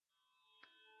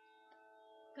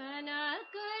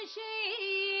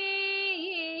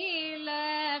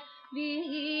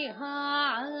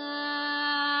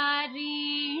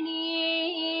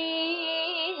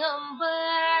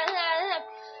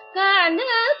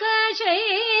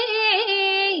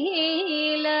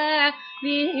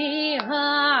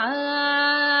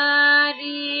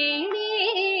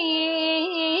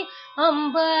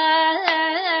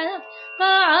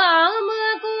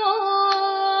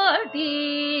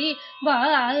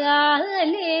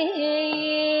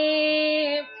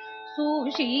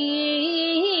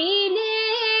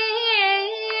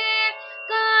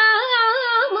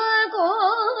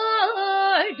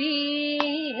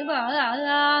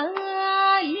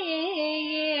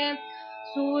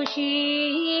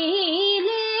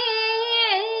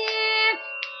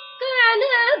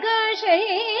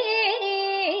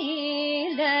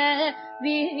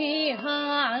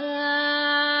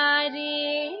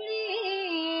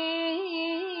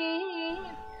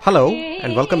Hello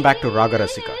and welcome back to Raaga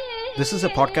Rasika. This is a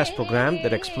podcast program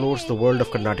that explores the world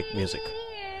of Carnatic music.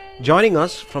 Joining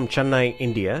us from Chennai,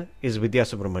 India is Vidya.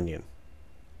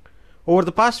 Over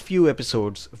the past few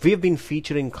episodes, we have been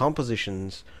featuring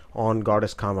compositions on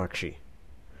goddess Kamakshi.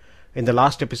 In the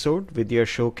last episode, Vidya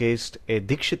showcased a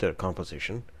Dikshitar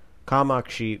composition,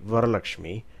 Kamakshi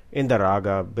Varalakshmi, in the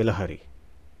Raaga Bilahari.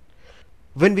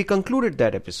 When we concluded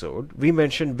that episode, we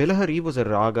mentioned Bilahari was a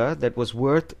raga that was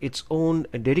worth its own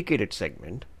dedicated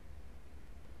segment.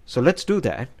 So let's do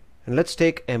that, and let's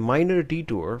take a minor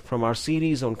detour from our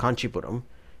series on Kanchipuram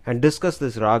and discuss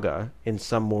this raga in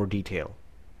some more detail.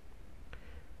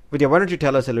 Vidya, why don't you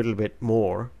tell us a little bit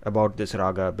more about this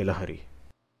Raaga Bilahari?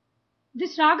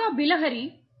 This Raaga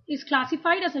Bilahari is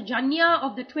classified as a Janya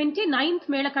of the 29th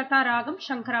Melakarta Ragam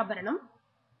Shankarabaranam.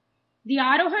 The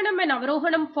Arohanam and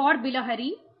Avarohanam for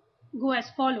Bilahari go as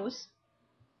follows.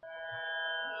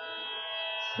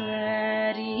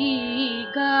 Sari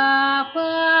ga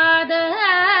pa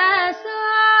da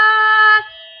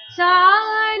sa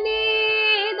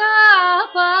ni da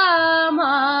pa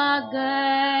ma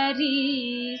ga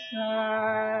ri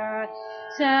sa.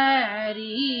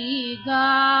 Sari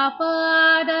ga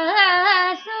pa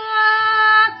da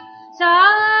sa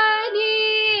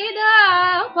ni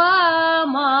da pa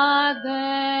ma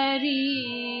ga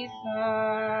ri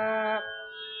sa.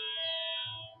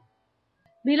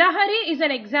 Bilahari is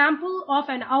an example of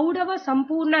an Audava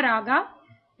Sampurna Raga,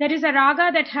 that is a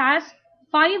raga that has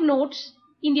 5 notes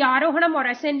in the Arohanam or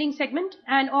ascending segment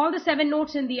and all the 7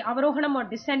 notes in the Avarohanam or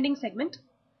descending segment.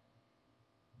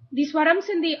 The swarams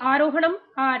in the Arohanam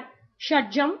are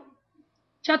Shadjam,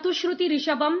 Chatushruti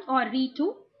Rishabam or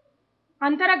Ritu,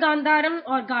 Antara Gandharam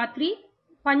or Gatri,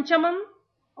 Panchamam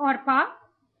or Pa,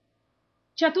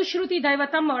 Chatushruti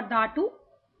Daivatam or Dhatu.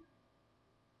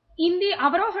 In the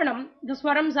Avarohanam, the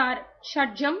swarams are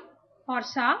Shadjam or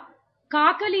Sa,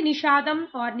 Kakali Nishadam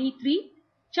or Nitri,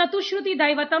 Chatushruti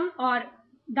Daivatam or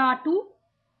Dhatu,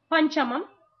 Panchamam,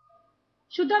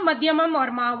 Shuddha Madhyamam or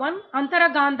Mavam, Antara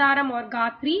Gandharam or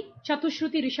Gatri,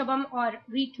 Chatushruti Rishabam or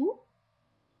Ritu.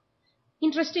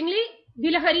 Interestingly,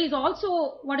 Bilahari is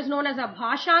also what is known as a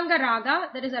Bhashanga Raga,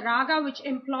 that is a raga which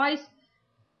employs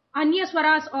Anya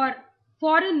Swaras or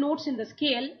foreign notes in the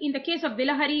scale. In the case of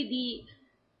Bilahari, the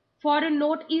foreign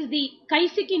note is the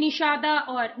Kaisiki Nishada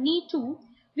or Nitu,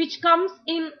 which comes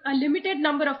in a limited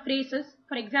number of phrases.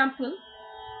 For example,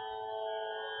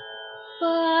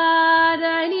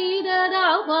 Padani da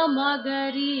da pa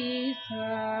magari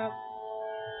sa,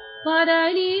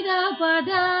 Padani da pa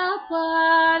da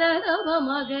pa da pa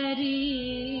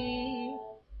magari.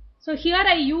 So here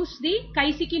I use the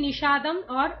Kaisiki Nishadam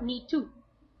or Nitu.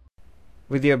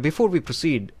 Vidya, before we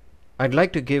proceed, I'd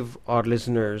like to give our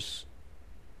listeners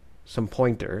some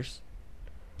pointers,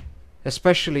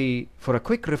 especially for a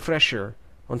quick refresher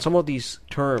on some of these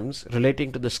terms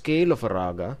relating to the scale of a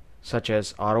raga, such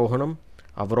as Arohanam,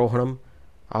 Avarohanam,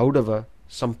 Audava,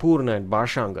 Sampurna and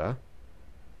Bhashanga.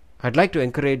 I'd like to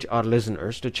encourage our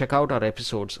listeners to check out our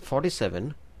episodes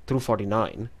 47 through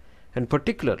 49, and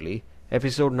particularly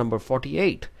episode number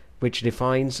 48, which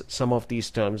defines some of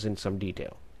these terms in some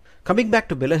detail. Coming back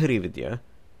to Bilahari, Vidya,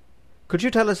 could you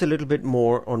tell us a little bit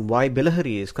more on why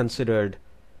Bilahari is considered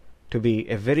to be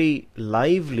a very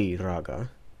lively raga,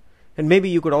 and maybe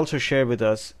you could also share with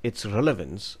us its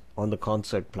relevance on the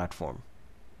concert platform?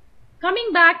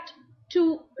 Coming back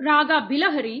to Raaga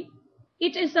Bilahari,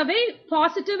 it is a very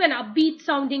positive and upbeat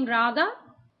sounding raga,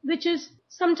 which is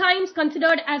sometimes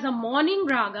considered as a morning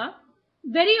raga.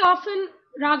 Very often,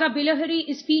 Raaga Bilahari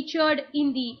is featured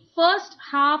in the first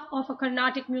half of a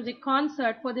Carnatic music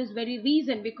concert for this very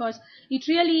reason, because it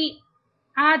really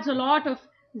adds a lot of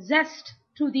zest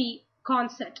to the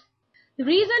concert. The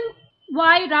reason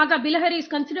why Raaga Bilahari is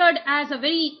considered as a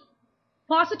very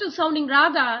positive sounding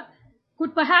raga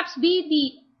could perhaps be the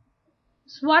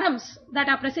swarams that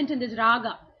are present in this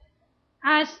raga.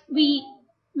 As we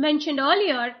mentioned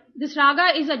earlier, this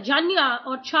raga is a janya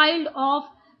or child of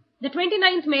the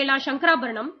 29th Mela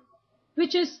Shankarabharanam,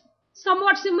 which is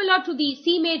somewhat similar to the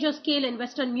C major scale in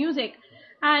Western music.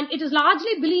 And it is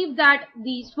largely believed that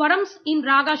the swarams in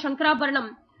Raga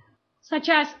Shankarabharanam, such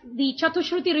as the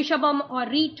Chatushruti Rishabham or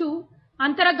Ritu,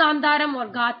 Antara Gandharam or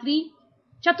Gatri,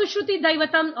 Chatushruti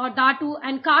Daivatam or Datu,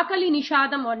 and Kakali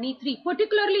Nishadam or Nitri,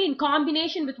 particularly in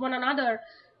combination with one another,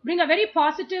 bring a very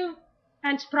positive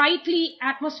and sprightly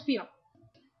atmosphere.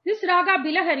 This Raaga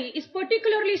Bilahari is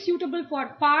particularly suitable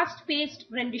for fast-paced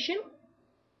rendition,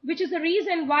 which is the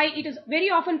reason why it is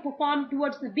very often performed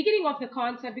towards the beginning of the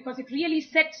concert, because it really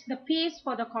sets the pace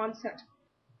for the concert.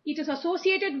 It is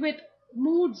associated with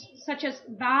moods such as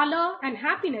valor and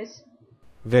happiness.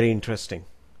 Very interesting.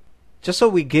 Just so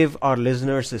we give our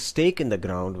listeners a stake in the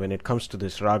ground when it comes to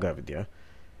this raga, Vidya,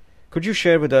 could you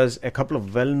share with us a couple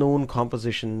of well-known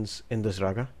compositions in this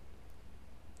raga?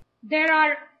 There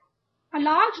are a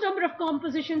large number of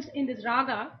compositions in this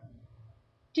raga.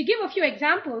 To give a few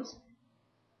examples,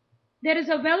 there is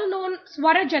a well-known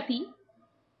Swarajati,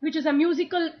 which is a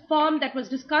musical form that was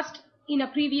discussed in a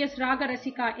previous Raaga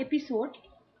Rasika episode.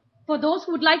 For those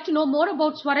who would like to know more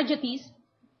about Swarajatis,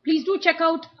 please do check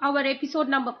out our episode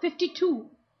number 52.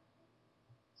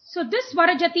 So this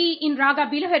Swarajati in Raaga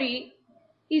Bilahari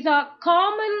is a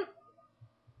common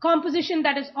composition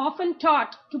that is often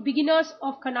taught to beginners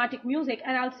of Carnatic music,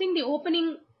 and I'll sing the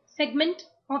opening segment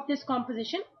of this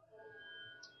composition.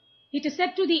 It is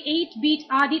set to the 8-beat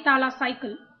Adi Tala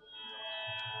cycle.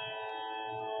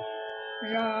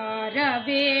 Rara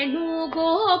Venu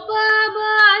Gopa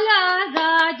Bala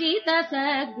Rajita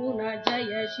Sadguna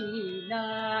Jayashila.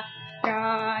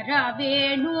 Rara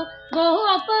Venu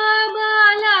Gopa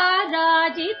Bala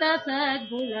Rajita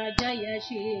Sadguna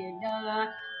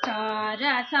Jayashila.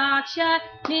 Sara Saksha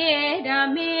Nera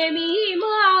Memi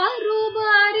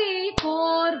Marubari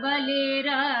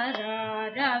Korvalera.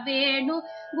 Rara Venu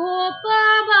Gopa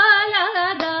Bala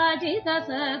Rajita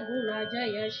Sadguna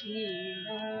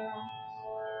Jayashila.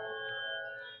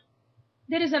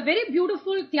 There is a very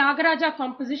beautiful Tyagaraja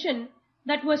composition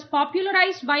that was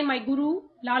popularized by my guru,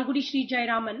 Lalgudi Sri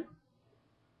Jairaman.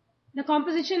 The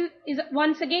composition is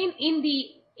once again in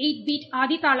the 8-beat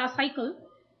Aditala cycle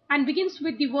and begins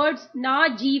with the words Na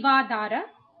Jiva Dara.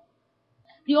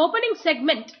 The opening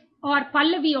segment or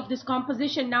Pallavi of this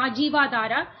composition, Na Jiva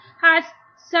Dara, has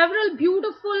several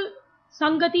beautiful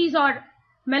sangatis or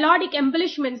melodic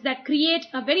embellishments that create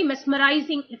a very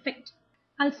mesmerizing effect.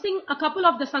 I'll sing a couple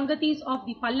of the sangatis of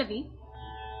the Pallavi.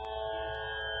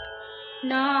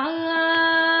 Na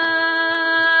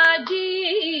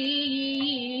jiva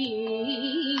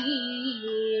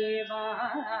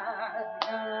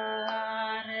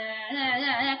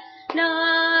dara, na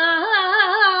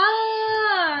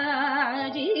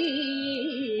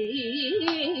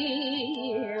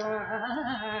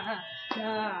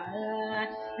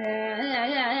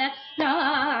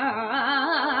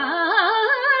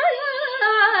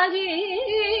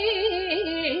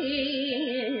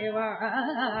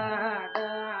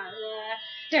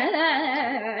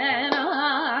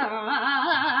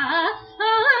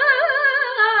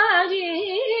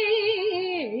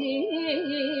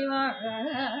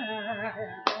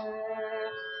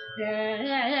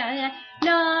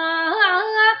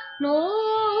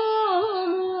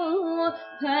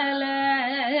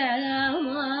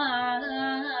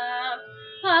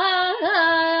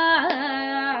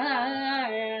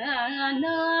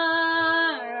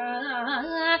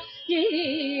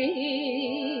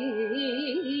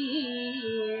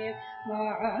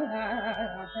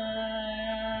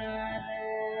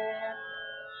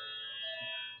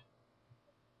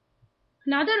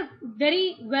Another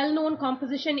very well-known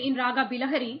composition in Raaga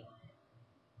Bilahari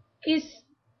is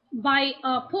by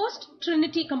a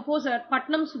post-Trinity composer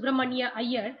Patnam Subramanya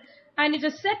Iyer, and it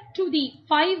is set to the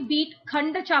 5-beat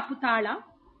Khanda Chaputala.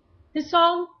 The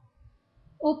song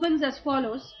opens as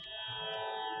follows.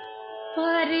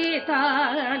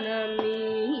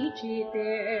 Paritanami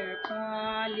chite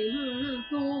kalim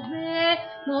tube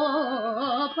mo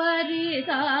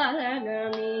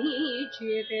paritanami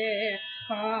chite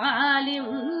kalim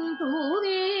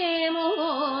tube mo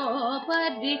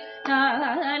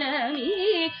paritanami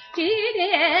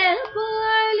chite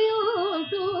kalim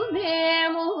tube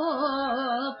mo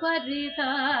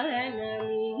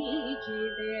paritanami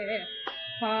chite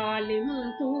kalim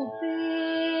tube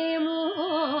mo.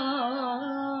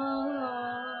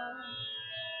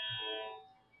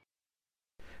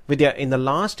 Vidya, in the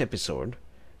last episode,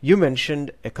 you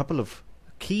mentioned a couple of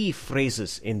key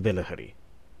phrases in Bilahari.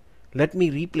 Let me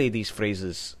replay these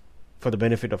phrases for the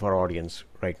benefit of our audience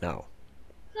right now.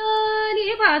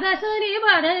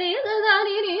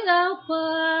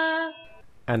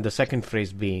 And the second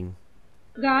phrase being...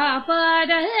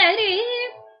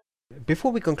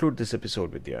 Before we conclude this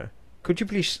episode, Vidya, could you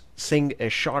please sing a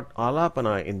short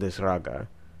alapana in this raga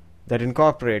that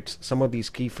incorporates some of these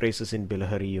key phrases in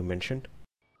Bilahari you mentioned?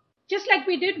 Just like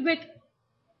we did with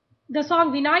the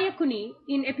song Vinayakuni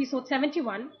in episode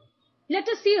 71, let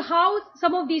us see how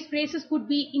some of these phrases could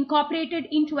be incorporated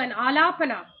into an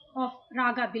alapana of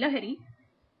Raaga Bilahari.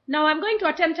 Now I'm going to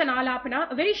attempt an alapana,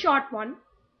 a very short one,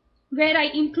 where I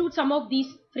include some of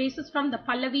these phrases from the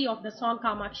Pallavi of the song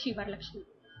Kamakshi Varalakshmi.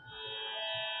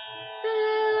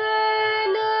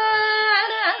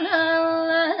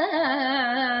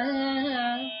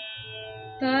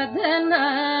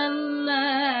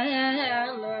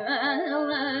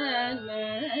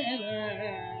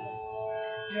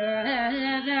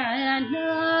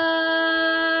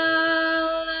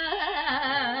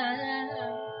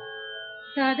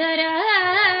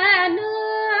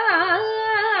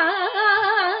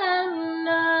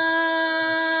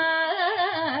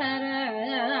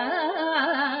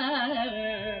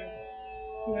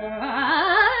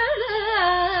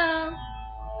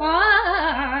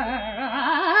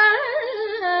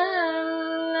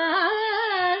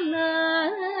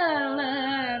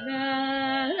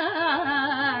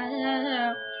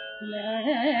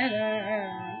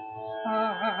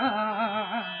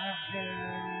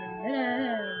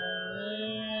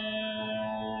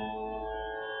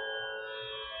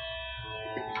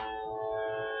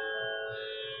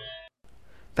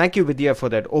 Thank you, Vidya, for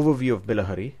that overview of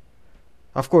Bilahari.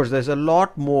 Of course, there's a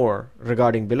lot more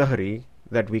regarding Bilahari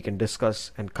that we can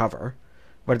discuss and cover,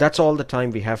 but that's all the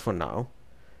time we have for now.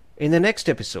 In the next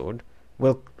episode,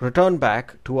 we'll return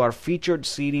back to our featured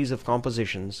series of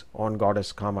compositions on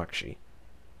Goddess Kamakshi.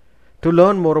 To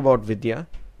learn more about Vidya,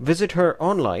 visit her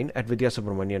online at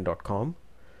vidyasubramanian.com,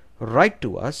 write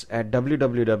to us at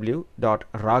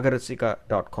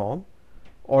www.ragarasika.com,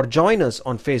 or join us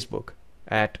on Facebook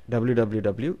at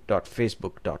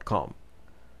www.facebook.com.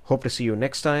 Hope to see you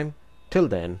next time. Till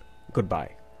then,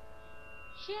 goodbye.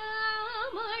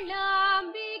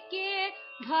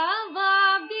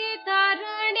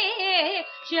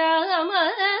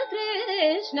 Shama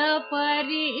Krishna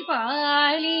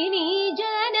Paripalini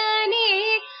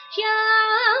Janani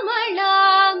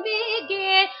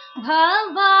Shyamalambike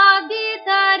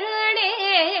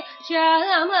Bhavaditarane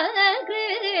Shama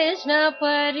Krishna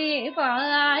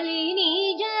Paripalini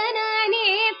Janani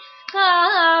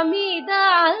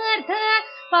Kamidartha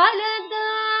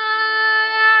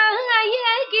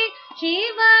Paladayaki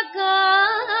Shiva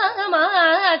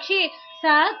Kamakshi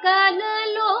Sakala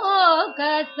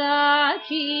Loka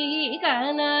Sakshi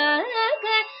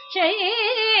Kanaka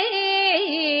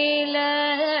Shaila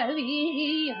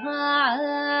Viha